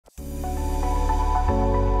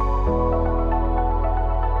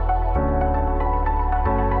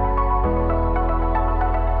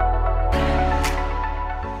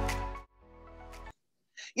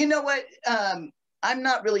know what? I'm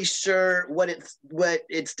not really sure what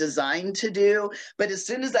it's designed to do, but as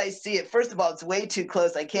soon as I see it, first of all, it's way too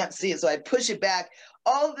close. I can't see it, so I push it back.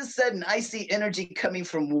 All of a sudden, I see energy coming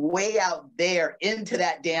from way out there into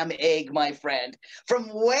that damn egg, my friend, from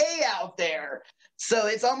way out there. So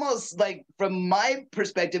it's almost like, from my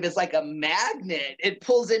perspective, it's like a magnet. It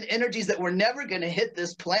pulls in energies that were never going to hit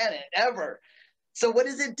this planet ever. So what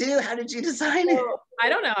does it do? How did you design it? I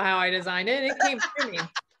don't know how I designed it. It came through me.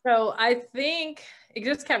 So I think it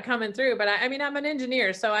just kept coming through, but I mean, I'm an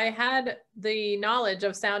engineer, so I had the knowledge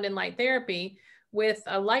of sound and light therapy with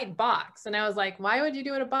a light box. And I was like, why would you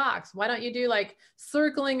do it in a box? Why don't you do like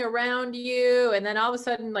circling around you? And then all of a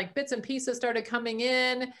sudden, like bits and pieces started coming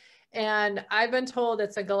in. And I've been told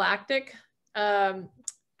it's a galactic That's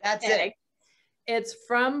egg. it. It's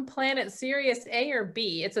from planet Sirius A or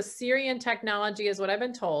B. It's a Sirian technology is what I've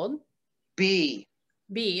been told. B.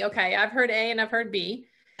 B. Okay. I've heard A and I've heard B.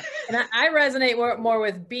 And I resonate more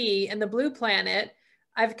with B. And the blue planet,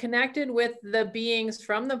 I've connected with the beings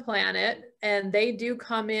from the planet, and they do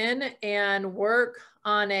come in and work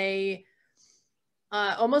on a,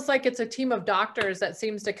 almost like it's a team of doctors that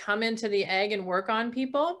seems to come into the egg and work on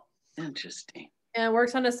people. Interesting. And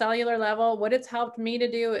works on a cellular level. What it's helped me to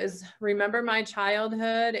do is remember my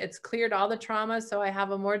childhood. It's cleared all the trauma, so I have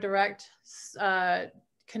a more direct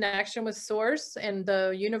connection with source and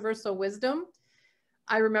the universal wisdom.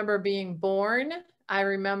 I remember being born. I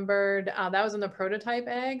remembered, that was in the prototype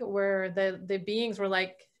egg, where the beings were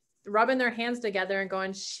like rubbing their hands together and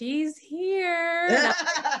going, she's here. And like,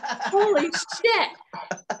 holy shit.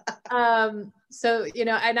 So, you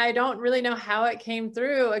know, and I don't really know how it came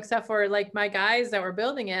through, except for like my guys that were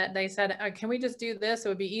building it. They said, can we just do this? It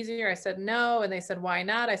would be easier. I said, no. And they said, why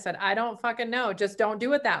not? I said, I don't fucking know. Just don't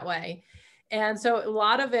do it that way. And so a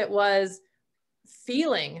lot of it was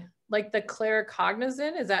feeling like the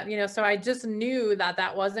claircognizant is that, you know, so I just knew that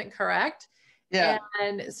that wasn't correct. Yeah.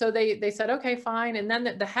 And so they said, okay, fine. And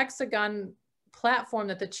then the hexagon platform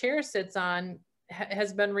that the chair sits on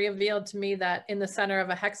has been revealed to me that in the center of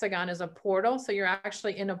a hexagon is a portal. So you're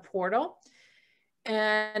actually in a portal.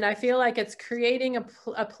 And I feel like it's creating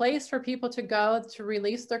a place for people to go to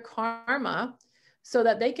release their karma so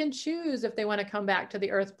that they can choose if they want to come back to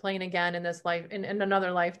the earth plane again in this life, in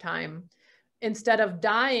another lifetime, instead of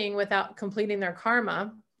dying without completing their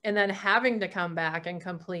karma and then having to come back and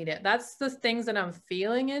complete it. That's the things that I'm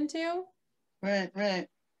feeling into. Right, right.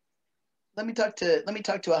 Let me talk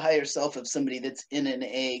to a higher self of somebody that's in an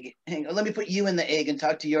egg. Hang on, let me put you in the egg and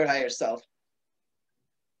talk to your higher self.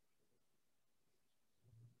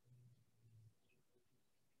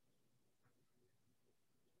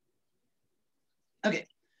 Okay,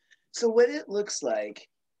 so what it looks like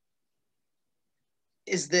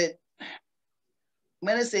is that, I'm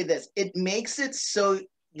going to say this, it makes it so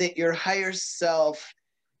that your higher self,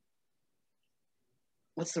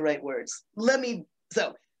 what's the right words?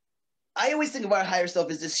 So I always think of our higher self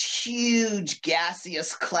as this huge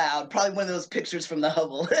gaseous cloud, probably one of those pictures from the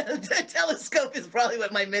Hubble telescope is probably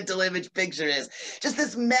what my mental image picture is. Just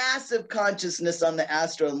this massive consciousness on the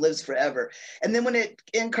astral and lives forever. And then when it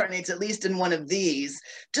incarnates, at least in one of these,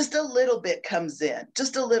 just a little bit comes in,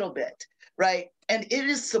 just a little bit, right? And it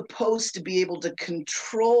is supposed to be able to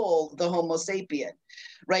control the Homo sapien,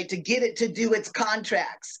 right? To get it to do its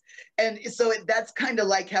contracts. And so that's kind of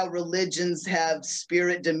like how religions have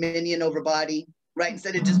spirit dominion over body, right?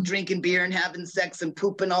 Instead of just drinking beer and having sex and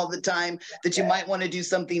pooping all the time, that you might want to do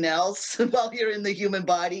something else while you're in the human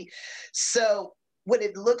body. So what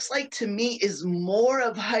it looks like to me is more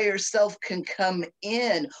of higher self can come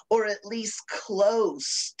in, or at least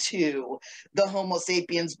close to the Homo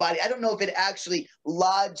sapiens body. I don't know if it actually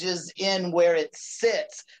lodges in where it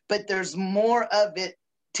sits, but there's more of it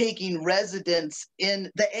taking residence in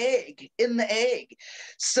the egg,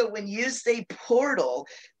 So when you say portal,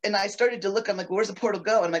 and I started to look, I'm like, where's the portal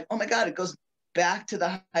go? And I'm like, oh my God, it goes back to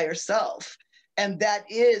the higher self. And that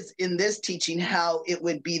is, in this teaching, how it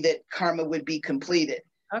would be that karma would be completed.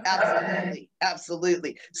 Okay. Absolutely,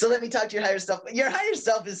 absolutely. So let me talk to your higher self. Your higher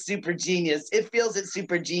self is super genius. It feels it's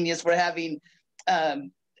super genius for having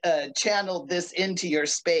channeled this into your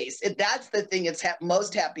space. That's the thing it's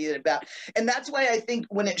most happy about. And that's why I think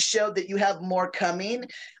when it showed that you have more coming,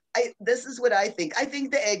 this is what I think. I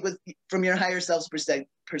think the egg was, from your higher self's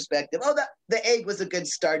perspective, the egg was a good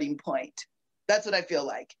starting point. That's what I feel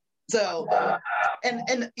like. So,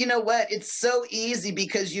 and you know what? It's so easy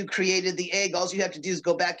because you created the egg. All you have to do is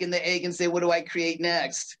go back in the egg and say, what do I create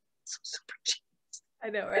next? So super genius. I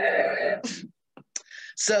know, right?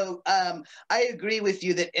 So I agree with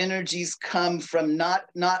you that energies come from not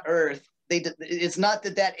Earth. It's not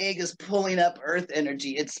that egg is pulling up earth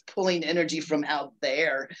energy. It's pulling energy from out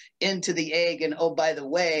there into the egg. And oh, by the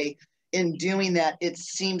way, in doing that, it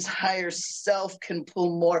seems higher self can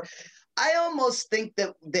pull more. I almost think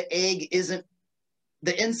that the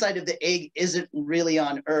inside of the egg isn't really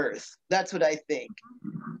on earth. That's what I think.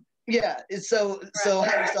 Yeah. So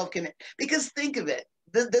higher self can, because think of it.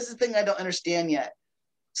 This is the thing I don't understand yet.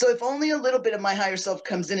 So if only a little bit of my higher self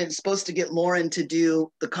comes in, and it's supposed to get Lauren to do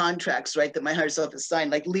the contracts, right, that my higher self has signed,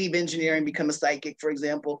 like leave engineering, become a psychic, for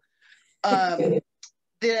example,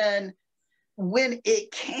 then when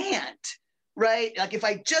it can't, right, like if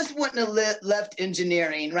I just wouldn't have left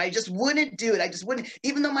engineering, right, just wouldn't do it, I just wouldn't,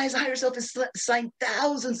 even though my higher self has signed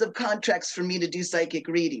thousands of contracts for me to do psychic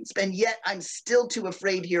readings, and yet I'm still too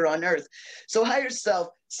afraid here on earth. So higher self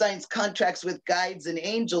signs contracts with guides and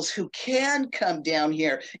angels who can come down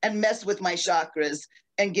here and mess with my chakras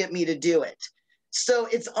and get me to do it. So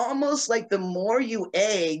it's almost like the more you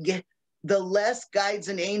egg, the less guides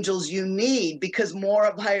and angels you need, because more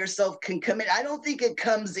of higher self can come in. I don't think it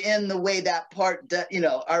comes in the way that part,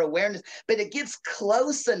 our awareness, but it gets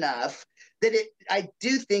close enough that I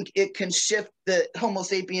do think it can shift the Homo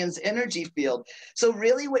sapiens energy field. So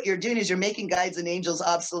really what you're doing is you're making guides and angels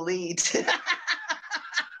obsolete.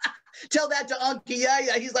 Tell that to Uncle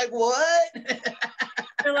Yaya. He's like, what?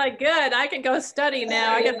 They're like, good, I can go study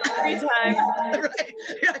now. I get free time. Right.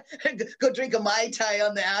 Yeah. Go drink a Mai Tai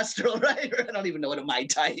on the astral, right? I don't even know what a Mai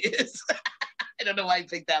Tai is. I don't know why I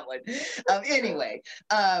picked that one. Anyway,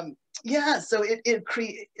 yeah, so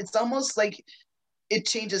it's almost like it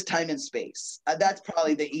changes time and space. That's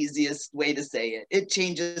probably the easiest way to say it. It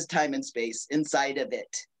changes time and space inside of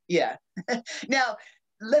it. Yeah. Now,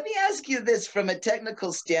 let me ask you this from a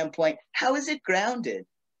technical standpoint. How is it grounded?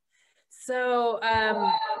 So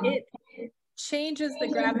it changes the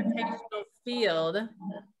gravitational field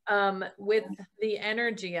with the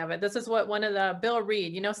energy of it. This is what one of the, Bill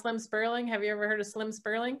Reed, Slim Sperling? Have you ever heard of Slim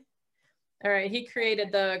Sperling? All right, he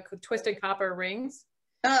created the twisted copper rings,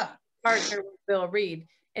 partner with Bill Reed.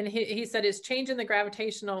 And he said it's changing the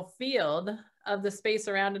gravitational field of the space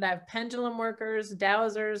around it. I have pendulum workers,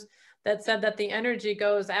 dowsers that said that the energy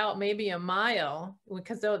goes out maybe a mile,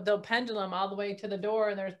 because they'll pendulum all the way to the door,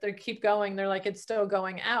 and they keep going. They're like, it's still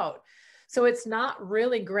going out. So it's not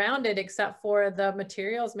really grounded, except for the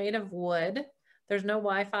materials made of wood. There's no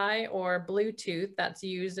Wi-Fi or Bluetooth that's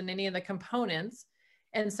used in any of the components.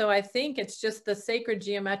 And so I think it's just the sacred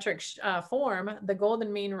geometric form, the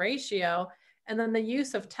golden mean ratio, and then the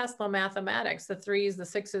use of Tesla mathematics, the 3s, the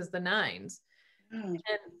 6s, the 9s. And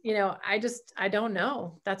I don't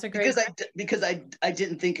know. That's a great because I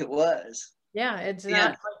didn't think it was. Yeah, it's not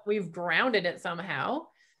like we've grounded it somehow.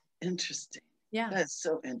 Interesting. Yeah, that's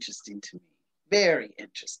so interesting to me. Very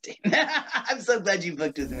interesting. I'm so glad you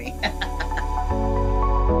booked with me.